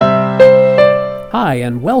Hi,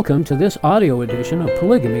 and welcome to this audio edition of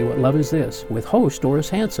Polygamy, What Love Is This? With host Doris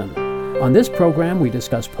Hanson. On this program, we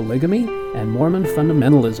discuss polygamy and Mormon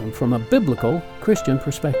fundamentalism from a biblical Christian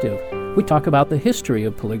perspective. We talk about the history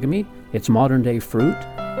of polygamy, its modern-day fruit,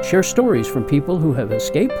 share stories from people who have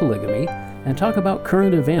escaped polygamy, and talk about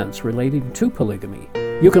current events relating to polygamy.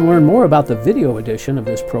 You can learn more about the video edition of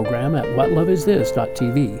this program at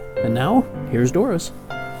whatloveisthis.tv. And now, here's Doris.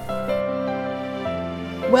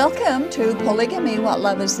 Welcome to Polygamy, What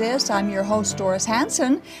Love Is This? I'm your host, Doris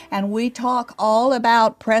Hanson, and we talk all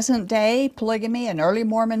about present-day polygamy and early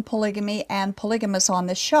Mormon polygamy and polygamists on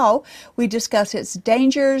this show. We discuss its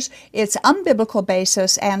dangers, its unbiblical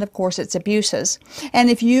basis, and, of course, its abuses. And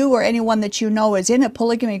if you or anyone that you know is in a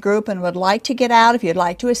polygamy group and would like to get out, if you'd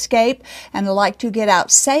like to escape and would like to get out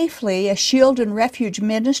safely, a Shield and Refuge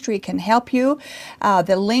ministry can help you.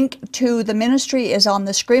 The link to the ministry is on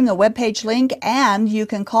the screen, the webpage link, and you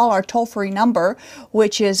can call our toll-free number,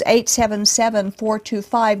 which is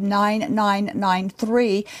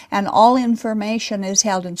 877-425-9993, and all information is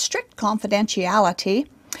held in strict confidentiality.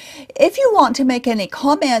 If you want to make any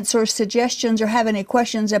comments or suggestions or have any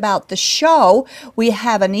questions about the show, we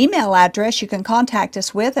have an email address you can contact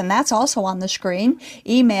us with, and that's also on the screen,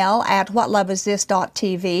 email at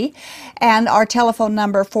whatloveisthis.tv. And our telephone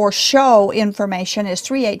number for show information is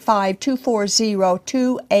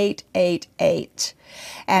 385-240-2888.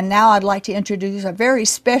 And now I'd like to introduce a very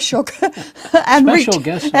special and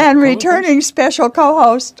returning special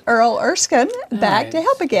co-host, Earl Erskine, back to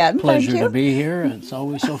help again. Pleasure to be here. It's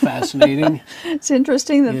always so fascinating. It's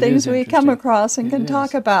interesting the things we come across and can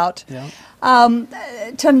talk about. Yeah.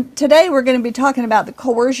 Today we're going to be talking about the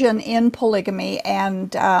coercion in polygamy,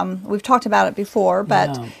 and we've talked about it before,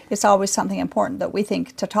 but it's always something important that we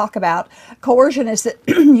think to talk about. Coercion is the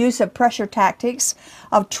use of pressure tactics,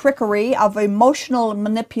 of trickery, of emotional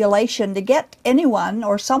manipulation to get anyone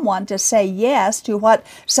or someone to say yes to what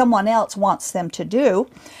someone else wants them to do.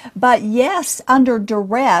 But yes under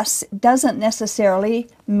duress doesn't necessarily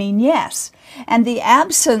mean yes. And the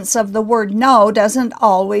absence of the word no doesn't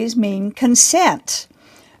always mean consent.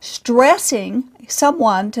 Stressing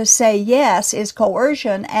someone to say yes is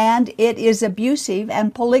coercion, and it is abusive,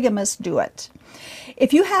 and polygamists do it.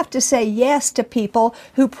 If you have to say yes to people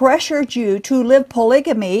who pressured you to live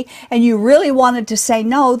polygamy and you really wanted to say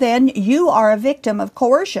no, then you are a victim of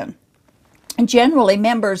coercion. Generally,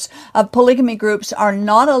 members of polygamy groups are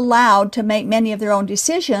not allowed to make many of their own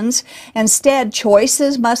decisions. Instead,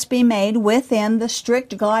 choices must be made within the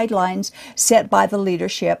strict guidelines set by the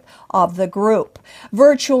leadership of the group.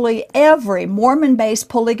 Virtually every Mormon-based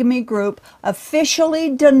polygamy group officially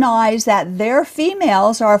denies that their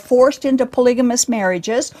females are forced into polygamous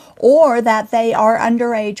marriages or that they are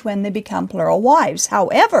underage when they become plural wives.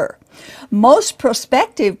 However, most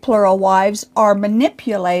prospective plural wives are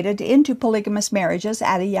manipulated into polygamous marriages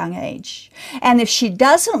at a young age. And if she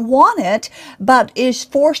doesn't want it, but is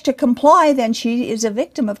forced to comply, then she is a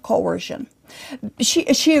victim of coercion.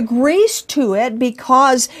 She agrees to it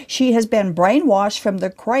because she has been brainwashed from the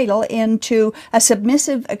cradle into a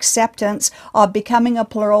submissive acceptance of becoming a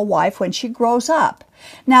plural wife when she grows up.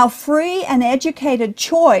 Now, free and educated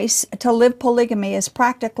choice to live polygamy is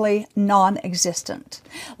practically non-existent.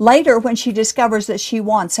 Later, when she discovers that she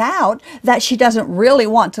wants out, that she doesn't really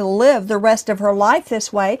want to live the rest of her life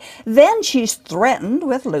this way, then she's threatened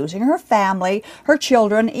with losing her family, her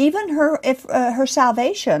children, even her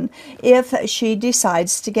salvation if she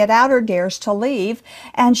decides to get out or dares to leave.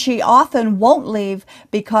 And she often won't leave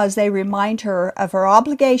because they remind her of her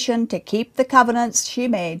obligation to keep the covenants she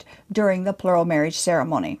made during the plural marriage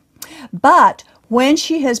ceremony. But when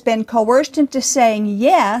she has been coerced into saying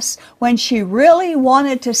yes, when she really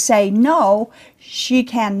wanted to say no, she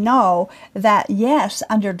can know that yes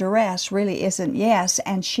under duress really isn't yes,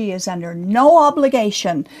 and she is under no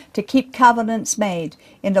obligation to keep covenants made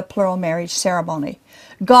in the plural marriage ceremony.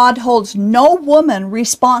 God holds no woman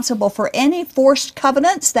responsible for any forced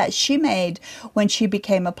covenants that she made when she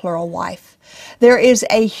became a plural wife. There is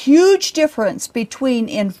a huge difference between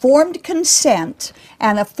informed consent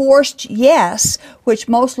and a forced yes, which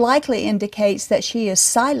most likely indicates that she is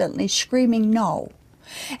silently screaming no.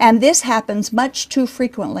 And this happens much too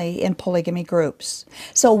frequently in polygamy groups.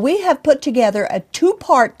 So we have put together a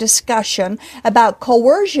two-part discussion about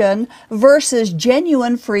coercion versus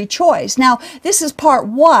genuine free choice. Now, this is part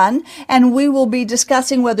one, and we will be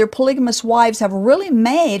discussing whether polygamous wives have really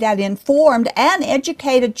made an informed and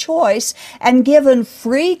educated choice and given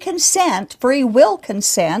free consent, free will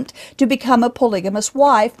consent, to become a polygamous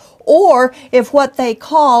wife, or if what they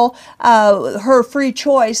call her free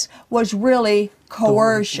choice was really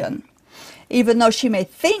coercion. Even though she may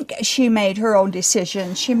think she made her own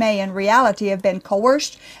decision, she may in reality have been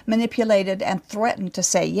coerced, manipulated, and threatened to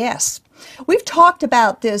say yes. We've talked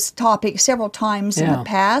about this topic several times in the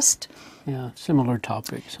past. Yeah, similar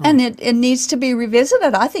topics. Huh? And it needs to be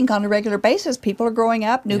revisited, I think, on a regular basis. People are growing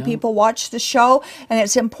up, new people watch the show, and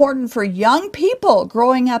it's important for young people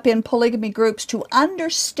growing up in polygamy groups to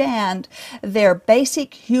understand their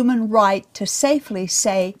basic human right to safely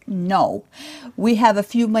say no. We have a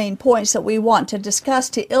few main points that we want to discuss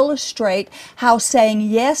to illustrate how saying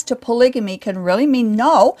yes to polygamy can really mean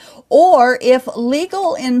no, or if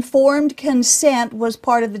legal informed consent was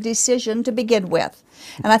part of the decision to begin with.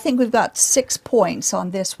 And I think we've got 6 points on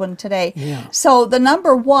this one today. Yeah. So the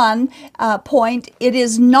number one point, it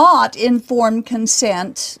is not informed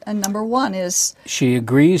consent. And number one is... She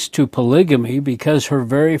agrees to polygamy because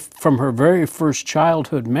from her very first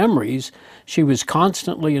childhood memories, she was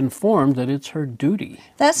constantly informed that it's her duty.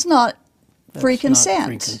 That's not free consent. Not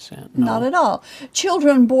free consent, no. Not at all.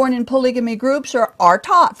 Children born in polygamy groups are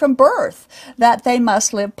taught from birth that they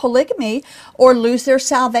must live polygamy or lose their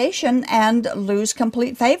salvation and lose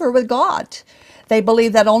complete favor with God. They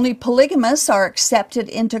believe that only polygamists are accepted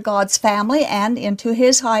into God's family and into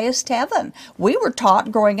His highest heaven. We were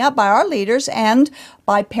taught growing up by our leaders and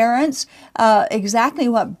by parents exactly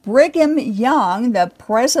what Brigham Young,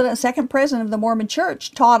 the second president of the Mormon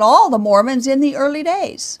Church, taught all the Mormons in the early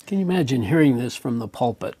days. Can you imagine hearing this from the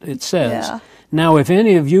pulpit? It says, Now if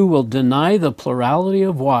any of you will deny the plurality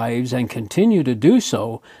of wives and continue to do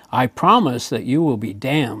so, I promise that you will be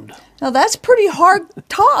damned. Now that's pretty hard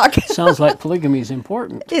talk. Sounds like polygamy is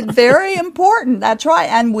important. It's very important. That's right.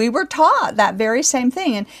 And we were taught that very same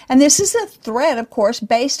thing. And this is a threat, of course,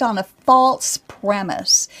 based on a false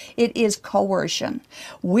premise. It is coercion.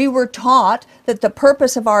 We were taught that the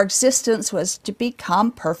purpose of our existence was to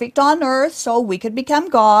become perfect on earth so we could become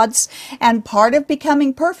gods. And part of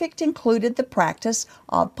becoming perfect included the practice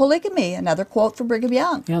of polygamy. Another quote from Brigham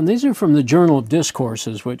Young. Yeah, and these are from the Journal of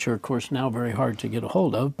Discourses, which are, of course, now very hard to get a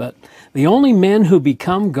hold of. But the only men who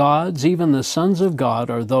become gods, even the sons of God,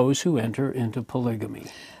 are those who enter into polygamy.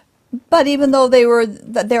 But even though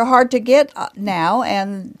they're hard to get now,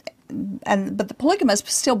 but the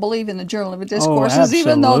polygamists still believe in the Journal of Discourses,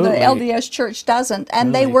 even though the LDS Church doesn't.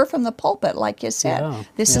 And they were from the pulpit, like you said.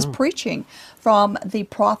 This is preaching from the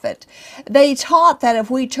prophet. They taught that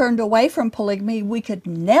if we turned away from polygamy, we could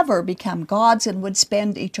never become gods and would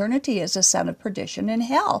spend eternity as a son of perdition in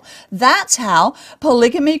hell. That's how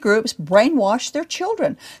polygamy groups brainwash their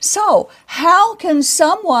children. So, how can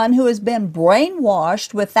someone who has been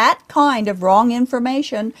brainwashed with that kind of wrong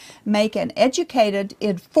information make an educated,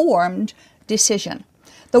 informed decision?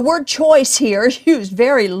 The word choice here is used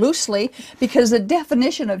very loosely because the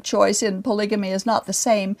definition of choice in polygamy is not the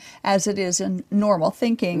same as it is in normal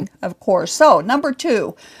thinking, of course. So, number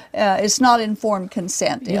two, it's not informed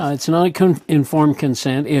consent. Yeah, it's not informed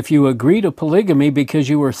consent if you agree to polygamy because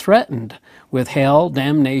you were threatened with hell,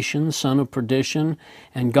 damnation, son of perdition,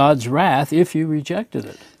 and God's wrath if you rejected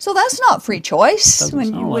it. So that's not free choice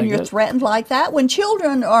when you're threatened like that. When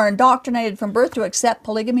children are indoctrinated from birth to accept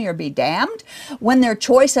polygamy or be damned, when their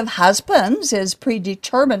choice of husbands is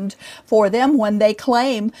predetermined for them, when they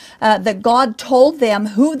claim that God told them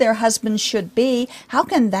who their husbands should be, how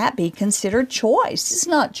can that be considered choice? It's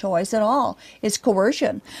not choice at all. It's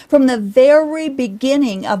coercion. From the very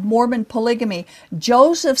beginning of Mormon polygamy,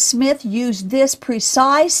 Joseph Smith used this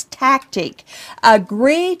precise tactic: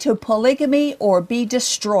 agree to polygamy or be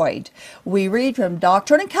destroyed. We read from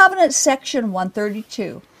Doctrine and Covenants, section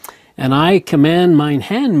 132. And I command mine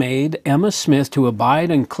handmaid Emma Smith to abide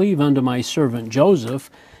and cleave unto my servant Joseph,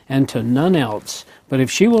 and to none else. But if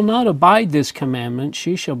she will not abide this commandment,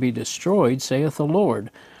 she shall be destroyed, saith the Lord.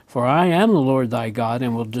 For I am the Lord thy God,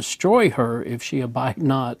 and will destroy her if she abide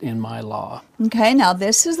not in my law. Okay, now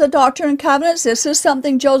this is the Doctrine and Covenants. This is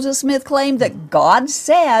something Joseph Smith claimed that God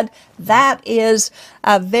said. That is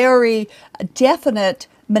a very definite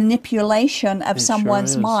manipulation of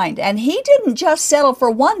someone's mind. And he didn't just settle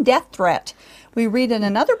for one death threat. We read in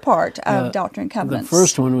another part of Doctrine and Covenants. The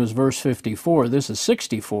first one was verse 54. This is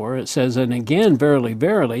 64. It says, And again, verily,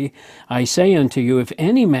 verily, I say unto you, if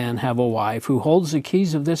any man have a wife who holds the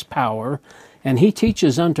keys of this power, and he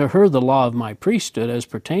teaches unto her the law of my priesthood as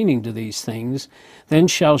pertaining to these things, then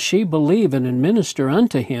shall she believe and administer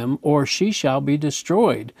unto him, or she shall be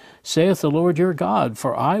destroyed, saith the Lord your God,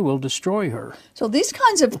 for I will destroy her. So these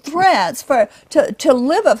kinds of threats to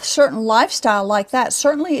live a certain lifestyle like that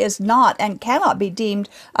certainly is not and cannot be deemed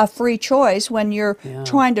a free choice when you're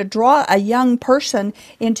trying to draw a young person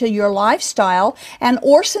into your lifestyle. And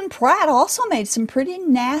Orson Pratt also made some pretty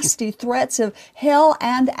nasty threats of hell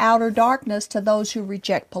and outer darkness to those who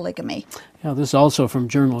reject polygamy. Yeah, this is also from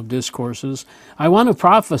Journal of Discourses. I want to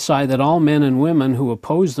prophesy that all men and women who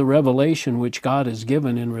oppose the revelation which God has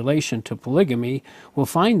given in relation to polygamy will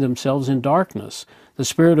find themselves in darkness. The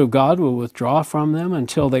Spirit of God will withdraw from them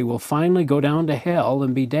until they will finally go down to hell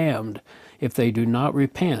and be damned if they do not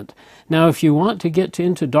repent. Now, if you want to get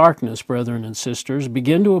into darkness, brethren and sisters,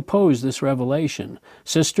 begin to oppose this revelation.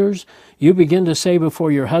 Sisters, you begin to say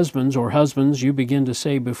before your husbands, or husbands, you begin to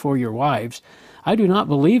say before your wives, I do not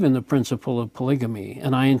believe in the principle of polygamy,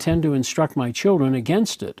 and I intend to instruct my children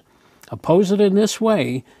against it. Oppose it in this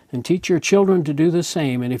way, and teach your children to do the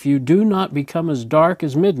same, and if you do not become as dark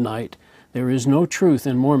as midnight, there is no truth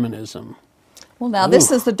in Mormonism. Well, now, this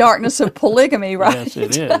is the darkness of polygamy, right? Yes,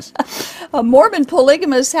 it is. Mormon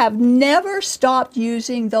polygamists have never stopped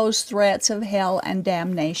using those threats of hell and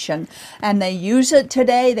damnation. And they use it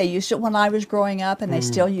today. They used it when I was growing up, and they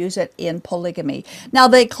still use it in polygamy. Now,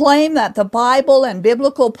 they claim that the Bible and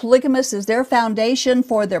biblical polygamists is their foundation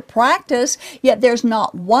for their practice, yet there's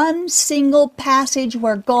not one single passage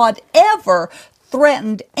where God ever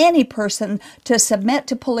threatened any person to submit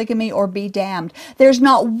to polygamy or be damned. There's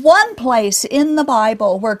not one place in the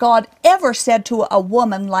Bible where God ever said to a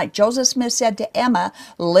woman, like Joseph Smith said to Emma,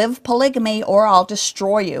 live polygamy or I'll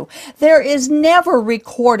destroy you. There is never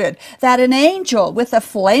recorded that an angel with a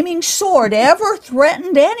flaming sword ever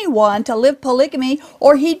threatened anyone to live polygamy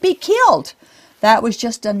or he'd be killed. That was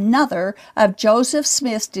just another of Joseph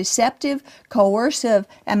Smith's deceptive, coercive,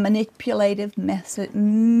 and manipulative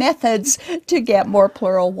methods to get more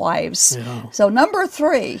plural wives. Yeah. So number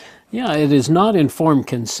 3. Yeah, it is not informed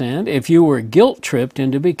consent if you were guilt-tripped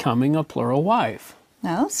into becoming a plural wife.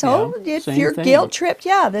 No, so if you're guilt-tripped,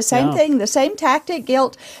 the same thing, the same tactic.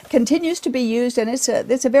 Guilt continues to be used, and it's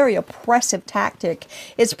a very oppressive tactic.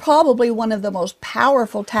 It's probably one of the most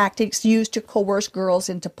powerful tactics used to coerce girls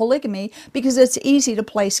into polygamy because it's easy to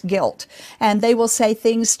place guilt. And they will say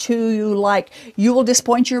things to you like, you will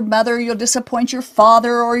disappoint your mother, you'll disappoint your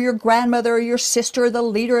father or your grandmother or your sister, the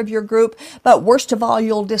leader of your group, but worst of all,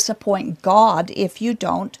 you'll disappoint God if you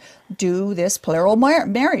don't do this plural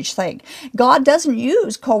marriage thing. God doesn't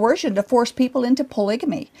use coercion to force people into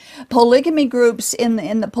polygamy. Polygamy groups, in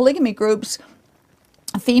the polygamy groups,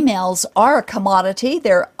 females are a commodity.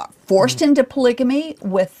 They're forced into polygamy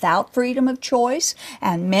without freedom of choice,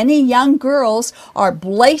 and many young girls are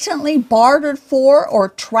blatantly bartered for or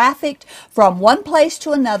trafficked from one place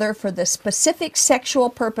to another for the specific sexual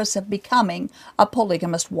purpose of becoming a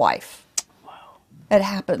polygamist wife. It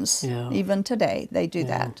happens even today. They do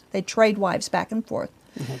that. They trade wives back and forth.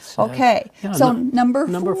 Okay, so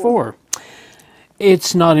number 4.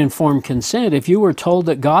 It's not informed consent if you were told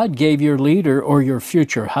that God gave your leader or your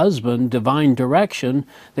future husband divine direction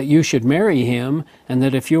that you should marry him, and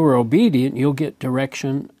that if you were obedient, you'll get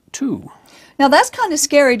direction too. Now, that's kind of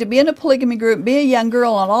scary to be in a polygamy group, be a young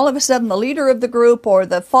girl, and all of a sudden the leader of the group or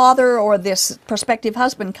the father or this prospective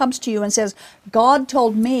husband comes to you and says, God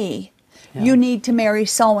told me you need to marry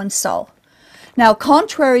so-and-so. Now,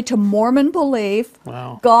 contrary to Mormon belief,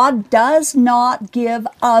 God does not give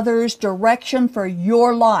others direction for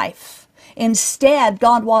your life. Instead,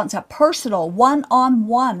 God wants a personal,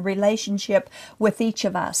 one-on-one relationship with each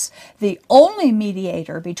of us. The only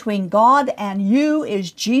mediator between God and you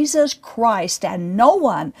is Jesus Christ, and no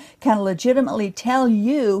one can legitimately tell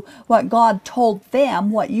you what God told them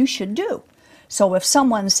what you should do. So if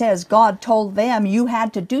someone says God told them you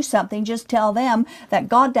had to do something, just tell them that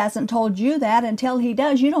God hasn't told you that. Until he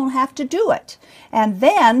does, you don't have to do it. And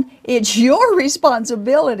then it's your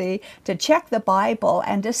responsibility to check the Bible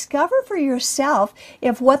and discover for yourself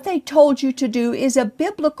if what they told you to do is a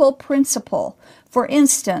biblical principle. For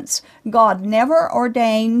instance, God never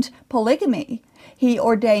ordained polygamy. He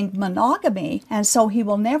ordained monogamy, and so he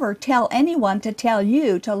will never tell anyone to tell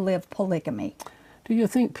you to live polygamy. Do you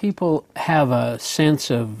think people have a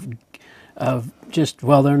sense of just,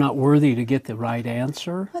 well, they're not worthy to get the right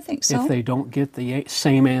answer? I think so. If they don't get the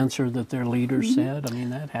same answer that their leader said? I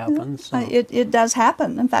mean, that happens. So. It does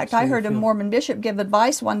happen. In fact, I heard a Mormon bishop give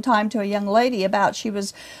advice one time to a young lady about, she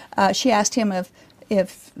asked him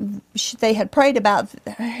they had prayed about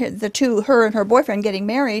her and her boyfriend getting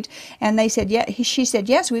married, and they said, she said,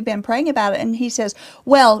 yes, we've been praying about it. And he says,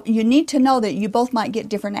 well, you need to know that you both might get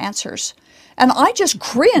different answers. And I just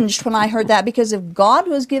cringed when I heard that, because if God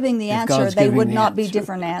was giving the answer, they would not be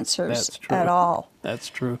different answers at all. That's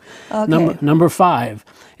true. Okay. Number 5,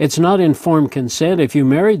 it's not informed consent if you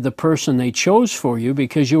married the person they chose for you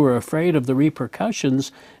because you were afraid of the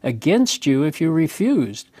repercussions against you if you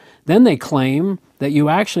refused. Then they claim that you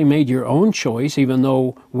actually made your own choice, even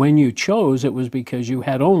though when you chose, it was because you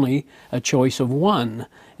had only a choice of one,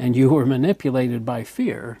 and you were manipulated by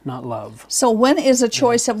fear, not love. So when is a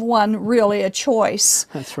choice of one really a choice?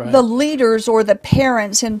 That's right. The leaders or the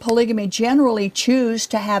parents in polygamy generally choose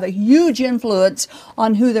to have a huge influence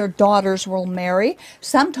on who their daughters will marry.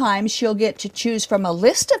 Sometimes she'll get to choose from a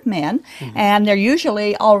list of men, and they're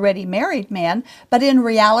usually already married men, but in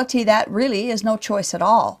reality that really is no choice at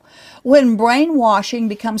all. When brainwashing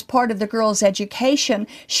becomes part of the girl's education,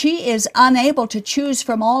 she is unable to choose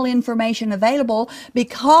from all information available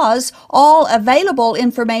because all available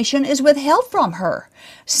information is withheld from her.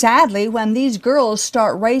 Sadly, when these girls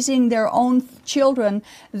start raising their own children,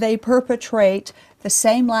 they perpetrate the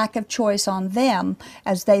same lack of choice on them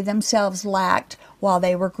as they themselves lacked while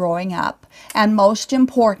they were growing up. And most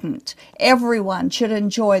important, everyone should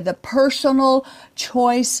enjoy the personal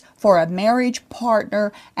choice for a marriage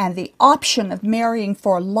partner and the option of marrying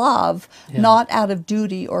for love, not out of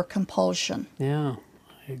duty or compulsion. Yeah,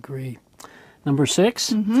 I agree. Number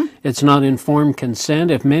 6, it's not informed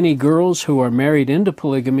consent if many girls who are married into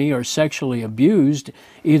polygamy are sexually abused,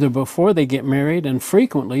 either before they get married, and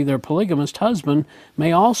frequently their polygamist husband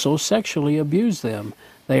may also sexually abuse them.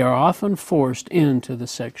 They are often forced into the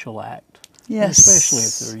sexual act. Yes. Especially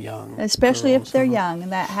if they're young. Especially if they're young,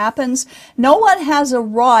 and that happens. No one has a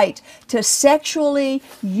right to sexually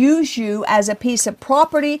use you as a piece of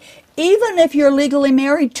property. Even if you're legally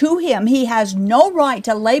married to him, he has no right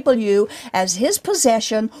to label you as his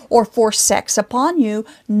possession or force sex upon you.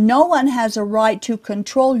 No one has a right to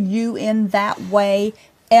control you in that way,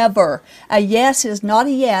 ever. A yes is not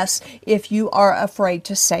a yes if you are afraid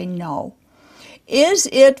to say no. Is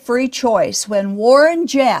it free choice when Warren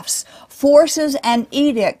Jeffs forces an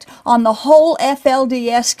edict on the whole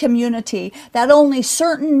FLDS community that only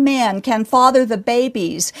certain men can father the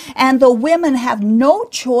babies, and the women have no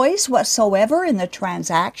choice whatsoever in the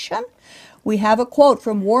transaction? We have a quote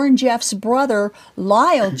from Warren Jeffs' brother,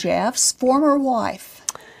 Lyle Jeffs' former wife.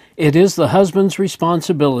 It is the husband's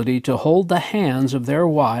responsibility to hold the hands of their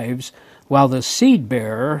wives while the seed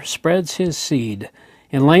bearer spreads his seed.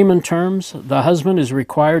 In layman terms, the husband is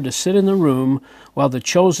required to sit in the room while the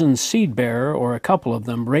chosen seed bearer, or a couple of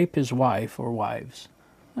them, rape his wife or wives.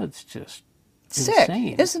 That's just sick,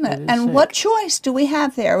 insane, isn't it? It is and sick. What choice do we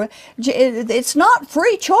have there? It's not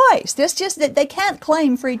free choice. This just that they can't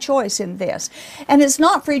claim free choice in this. And it's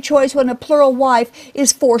not free choice when a plural wife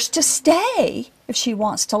is forced to stay if she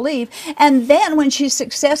wants to leave. And then when she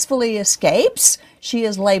successfully escapes, she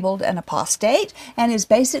is labeled an apostate and is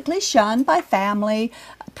basically shunned by family,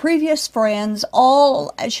 previous friends,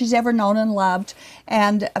 all she's ever known and loved.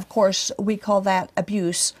 And of course, we call that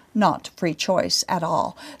abuse, not free choice at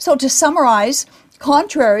all. So to summarize,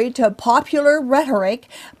 contrary to popular rhetoric,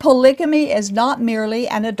 polygamy is not merely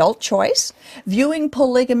an adult choice. Viewing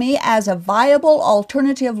polygamy as a viable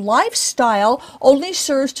alternative lifestyle only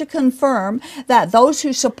serves to confirm that those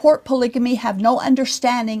who support polygamy have no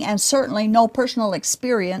understanding and certainly no personal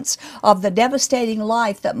experience of the devastating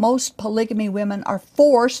life that most polygamy women are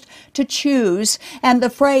forced to choose. And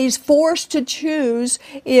the phrase forced to choose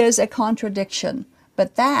is a contradiction.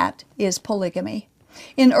 But that is polygamy.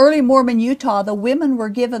 In early Mormon Utah, the women were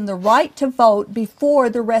given the right to vote before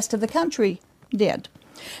the rest of the country did.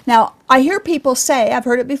 Now, I hear people say, I've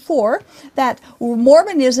heard it before, that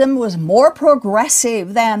Mormonism was more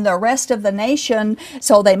progressive than the rest of the nation,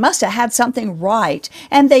 so they must have had something right.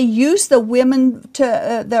 And they used the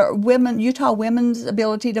Utah women's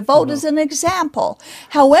ability to vote as an example.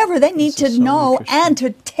 However, they need to know and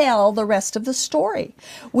to tell the rest of the story.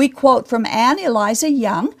 We quote from Anne Eliza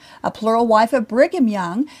Young, a plural wife of Brigham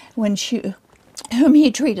Young, whom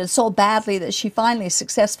he treated so badly that she finally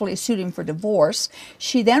successfully sued him for divorce.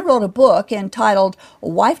 She then wrote a book entitled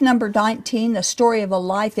Wife Number 19, The Story of a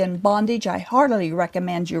Life in Bondage. I heartily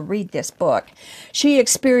recommend you read this book. She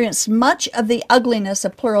experienced much of the ugliness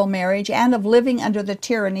of plural marriage and of living under the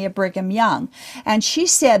tyranny of Brigham Young. And she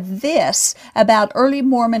said this about early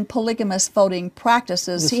Mormon polygamous voting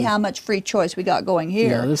practices. See how much free choice we got going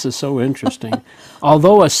here. Yeah, this is so interesting.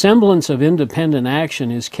 Although a semblance of independent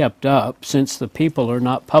action is kept up, since the people are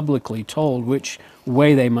not publicly told which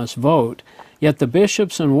way they must vote, Yet the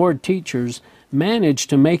bishops and ward teachers managed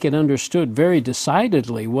to make it understood very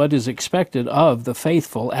decidedly what is expected of the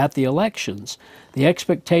faithful at the elections. The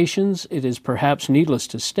expectations, it is perhaps needless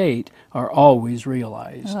to state, are always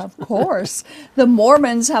realized. Of course. The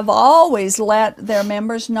Mormons have always let their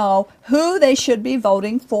members know who they should be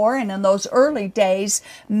voting for, and in those early days,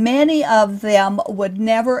 many of them would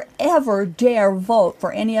never, ever dare vote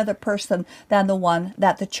for any other person than the one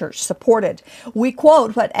that the church supported. We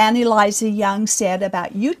quote what Anne Eliza Young said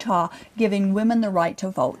about Utah giving women the right to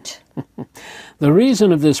vote. The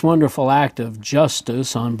reason of this wonderful act of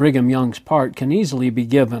justice on Brigham Young's part can easily be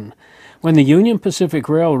given. When the Union Pacific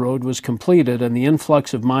Railroad was completed and the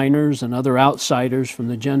influx of miners and other outsiders from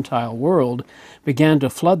the Gentile world began to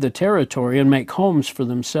flood the territory and make homes for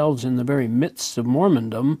themselves in the very midst of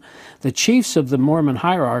Mormondom, the chiefs of the Mormon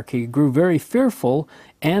hierarchy grew very fearful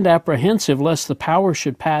and apprehensive lest the power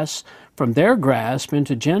should pass from their grasp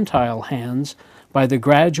into Gentile hands by the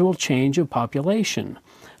gradual change of population.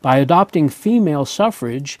 By adopting female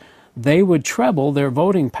suffrage, they would treble their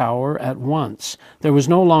voting power at once. There was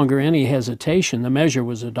no longer any hesitation. The measure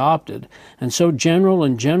was adopted, and so general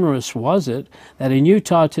and generous was it that in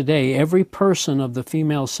Utah today, every person of the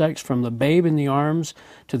female sex, from the babe in the arms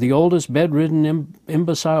to the oldest bedridden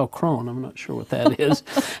imbecile crone, I'm not sure what that is,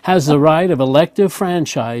 has the right of elective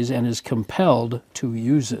franchise and is compelled to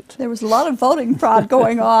use it. There was a lot of voting fraud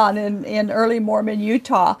going on in early Mormon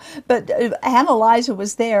Utah, but Anne Eliza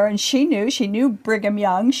was there, and she knew Brigham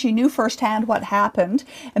Young, she knew firsthand what happened,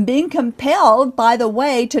 and being compelled, by the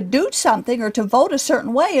way, to do something or to vote a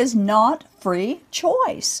certain way is not free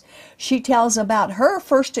choice. She tells about her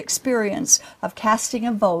first experience of casting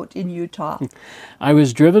a vote in Utah. I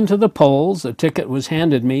was driven to the polls, a ticket was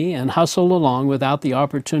handed me, and hustled along without the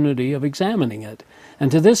opportunity of examining it.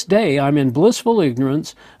 And to this day, I'm in blissful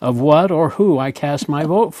ignorance of what or who I cast my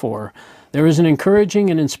vote for. There is an encouraging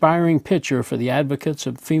and inspiring picture for the advocates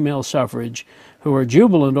of female suffrage who are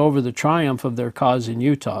jubilant over the triumph of their cause in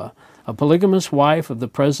Utah. A polygamous wife of the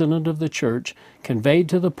president of the church, conveyed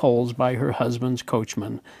to the polls by her husband's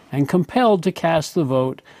coachman, and compelled to cast the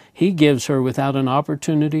vote he gives her without an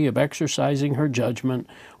opportunity of exercising her judgment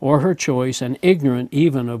or her choice, and ignorant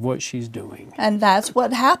even of what she's doing. And that's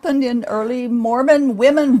what happened in early Mormon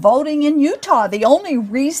women voting in Utah. The only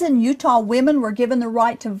reason Utah women were given the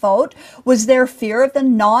right to vote was their fear of the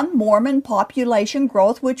non-Mormon population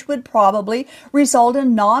growth, which would probably result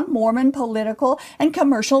in non-Mormon political and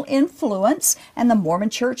commercial influence, and the Mormon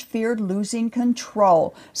church feared losing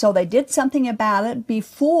control. So they did something about it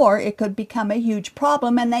before it could become a huge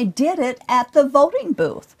problem, and they did it at the voting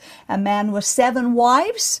booth. A man with 7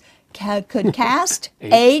 wives could cast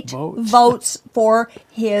 8 votes for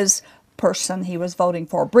his person he was voting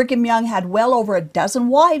for. Brigham Young had well over a dozen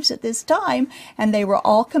wives at this time, and they were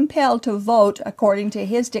all compelled to vote according to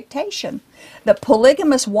his dictation. The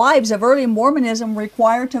polygamous wives of early Mormonism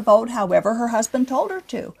required to vote however her husband told her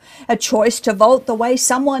to. A choice to vote the way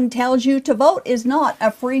someone tells you to vote is not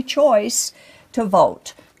a free choice to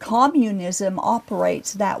vote. Communism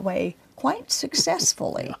operates that way quite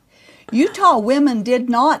successfully. Utah women did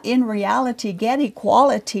not, in reality, get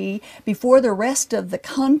equality before the rest of the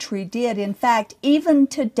country did. In fact, even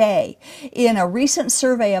today, in a recent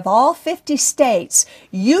survey of all 50 states,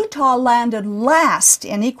 Utah landed last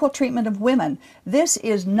in equal treatment of women. This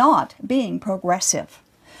is not being progressive.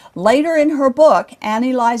 Later in her book, Anne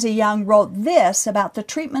Eliza Young wrote this about the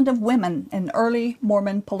treatment of women in early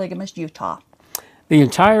Mormon polygamous Utah. The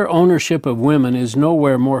entire ownership of women is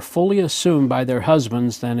nowhere more fully assumed by their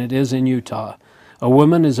husbands than it is in Utah. A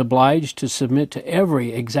woman is obliged to submit to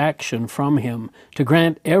every exaction from him, to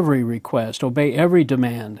grant every request, obey every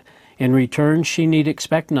demand. In return, she need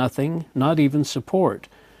expect nothing, not even support.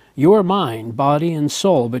 You are mine, body and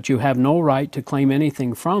soul, but you have no right to claim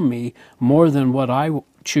anything from me more than what I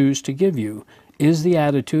choose to give you, is the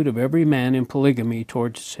attitude of every man in polygamy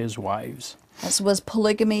towards his wives. This was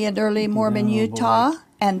polygamy in early Mormon Utah,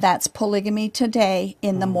 and that's polygamy today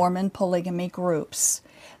in the Mormon polygamy groups.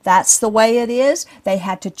 That's the way it is. They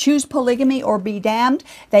had to choose polygamy or be damned.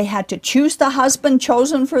 They had to choose the husband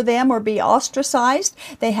chosen for them or be ostracized.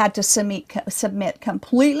 They had to submit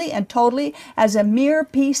completely and totally as a mere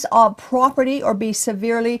piece of property or be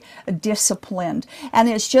severely disciplined. And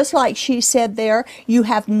it's just like she said there, you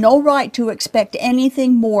have no right to expect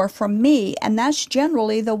anything more from me. And that's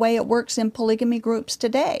generally the way it works in polygamy groups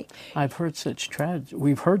today. We've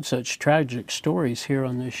heard such tragic stories here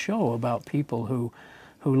on this show about people who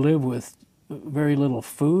live with very little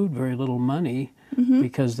food, very little money,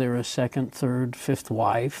 because they're a second, third, fifth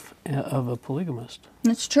wife of a polygamist.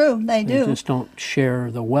 It's true, they do. They just don't share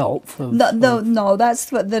the wealth of... No,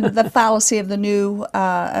 that's what the fallacy of the new,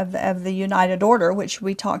 of the United Order, which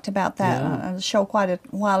we talked about that on the show quite a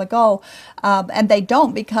while ago. And they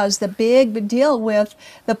don't, because the big deal with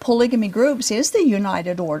the polygamy groups is the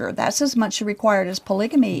United Order. That's as much required as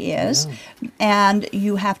polygamy is. Yeah. And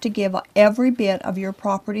you have to give every bit of your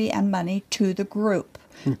property and money to the group,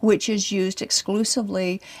 which is used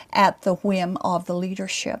exclusively at the whim of the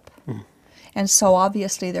leadership. And so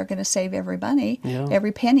obviously they're going to save every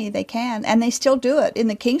penny they can. And they still do it. In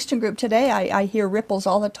the Kingston group today, I hear ripples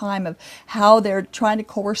all the time of how they're trying to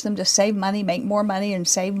coerce them to save money, make more money, and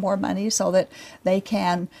save more money so that they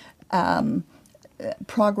can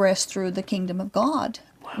progress through the kingdom of God,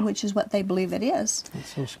 which is what they believe it is.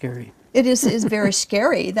 That's so scary. It is very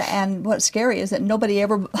scary, and what's scary is that nobody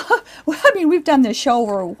ever, I mean, we've done this show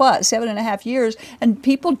for, 7.5 years, and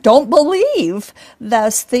people don't believe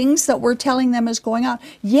the things that we're telling them is going on.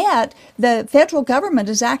 Yet, the federal government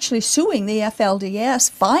is actually suing the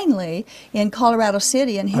FLDS, finally, in Colorado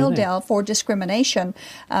City and Hilldale for discrimination.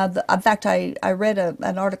 In fact, I read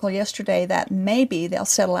an article yesterday that maybe they'll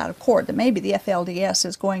settle out of court, that maybe the FLDS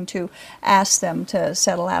is going to ask them to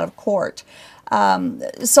settle out of court.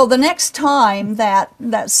 So the next time that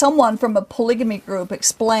someone from a polygamy group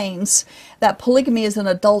explains that polygamy is an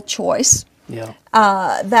adult choice,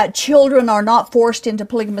 that children are not forced into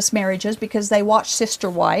polygamous marriages because they watch Sister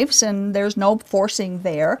Wives and there's no forcing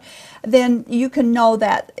there, then you can know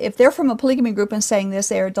that if they're from a polygamy group and saying this,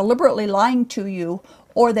 they are deliberately lying to you,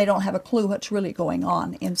 or they don't have a clue what's really going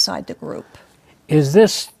on inside the group. Is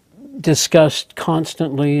this discussed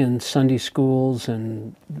constantly in Sunday schools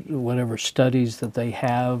and whatever studies that they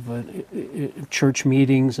have, church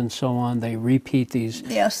meetings and so on? They repeat these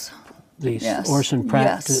Orson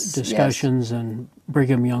Pratt discussions and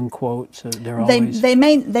Brigham Young quotes. They're always... They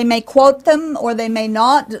may quote them, or they may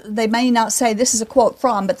not. They may not say this is a quote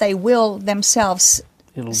from, but they will themselves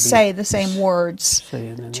say the same words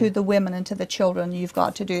to the women and to the children. You've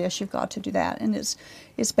got to do this, you've got to do that, and it's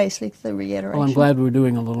basically the reiteration. Well, I'm glad we're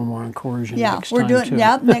doing a little more on coercion next time, too.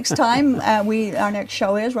 Next time. Our next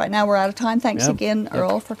show is. Right now we're out of time. Thanks again,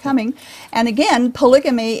 Earl, for coming. And again,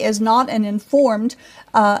 polygamy is not an informed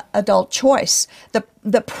adult choice.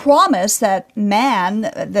 The promise that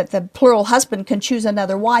that the plural husband can choose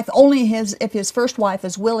another wife only if his first wife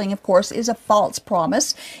is willing, of course, is a false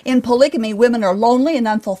promise. In polygamy, women are lonely and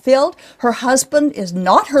unfulfilled. Her husband is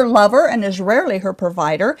not her lover and is rarely her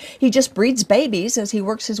provider. He just breeds babies as he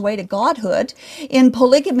works his way to godhood. In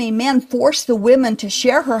polygamy, men force the women to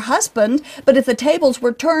share her husband, but if the tables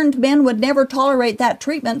were turned, men would never tolerate that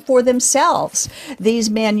treatment for themselves. These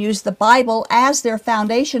men use the Bible as their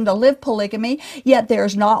foundation to live polygamy, yet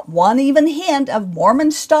there's not one even hint of Mormon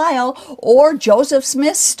style or Joseph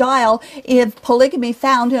Smith style in polygamy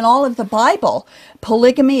found in all of the Bible.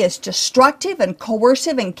 Polygamy is destructive and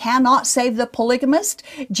coercive and cannot save the polygamist.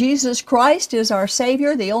 Jesus Christ is our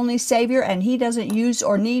Savior, the only Savior, and He doesn't use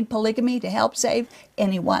or need polygamy to help save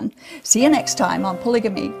anyone. See you next time on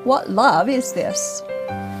Polygamy. What love is this?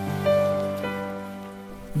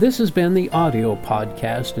 This has been the audio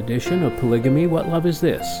podcast edition of Polygamy, What Love Is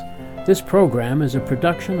This? This program is a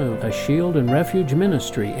production of a Shield and Refuge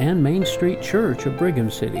Ministry and Main Street Church of Brigham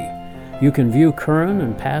City. You can view current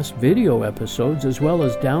and past video episodes as well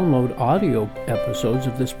as download audio episodes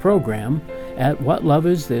of this program at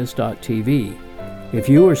whatlovethis.tv. If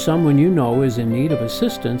you or someone you know is in need of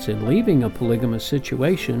assistance in leaving a polygamous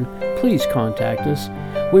situation, please contact us.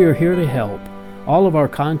 We are here to help. All of our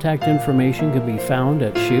contact information can be found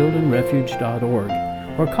at shieldandrefuge.org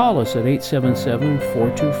or call us at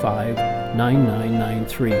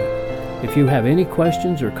 877-425-9993. If you have any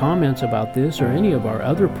questions or comments about this or any of our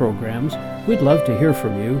other programs, we'd love to hear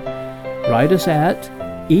from you. Write us at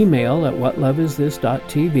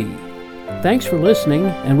email@whatlovethis.tv. Thanks for listening,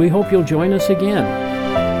 and we hope you'll join us again.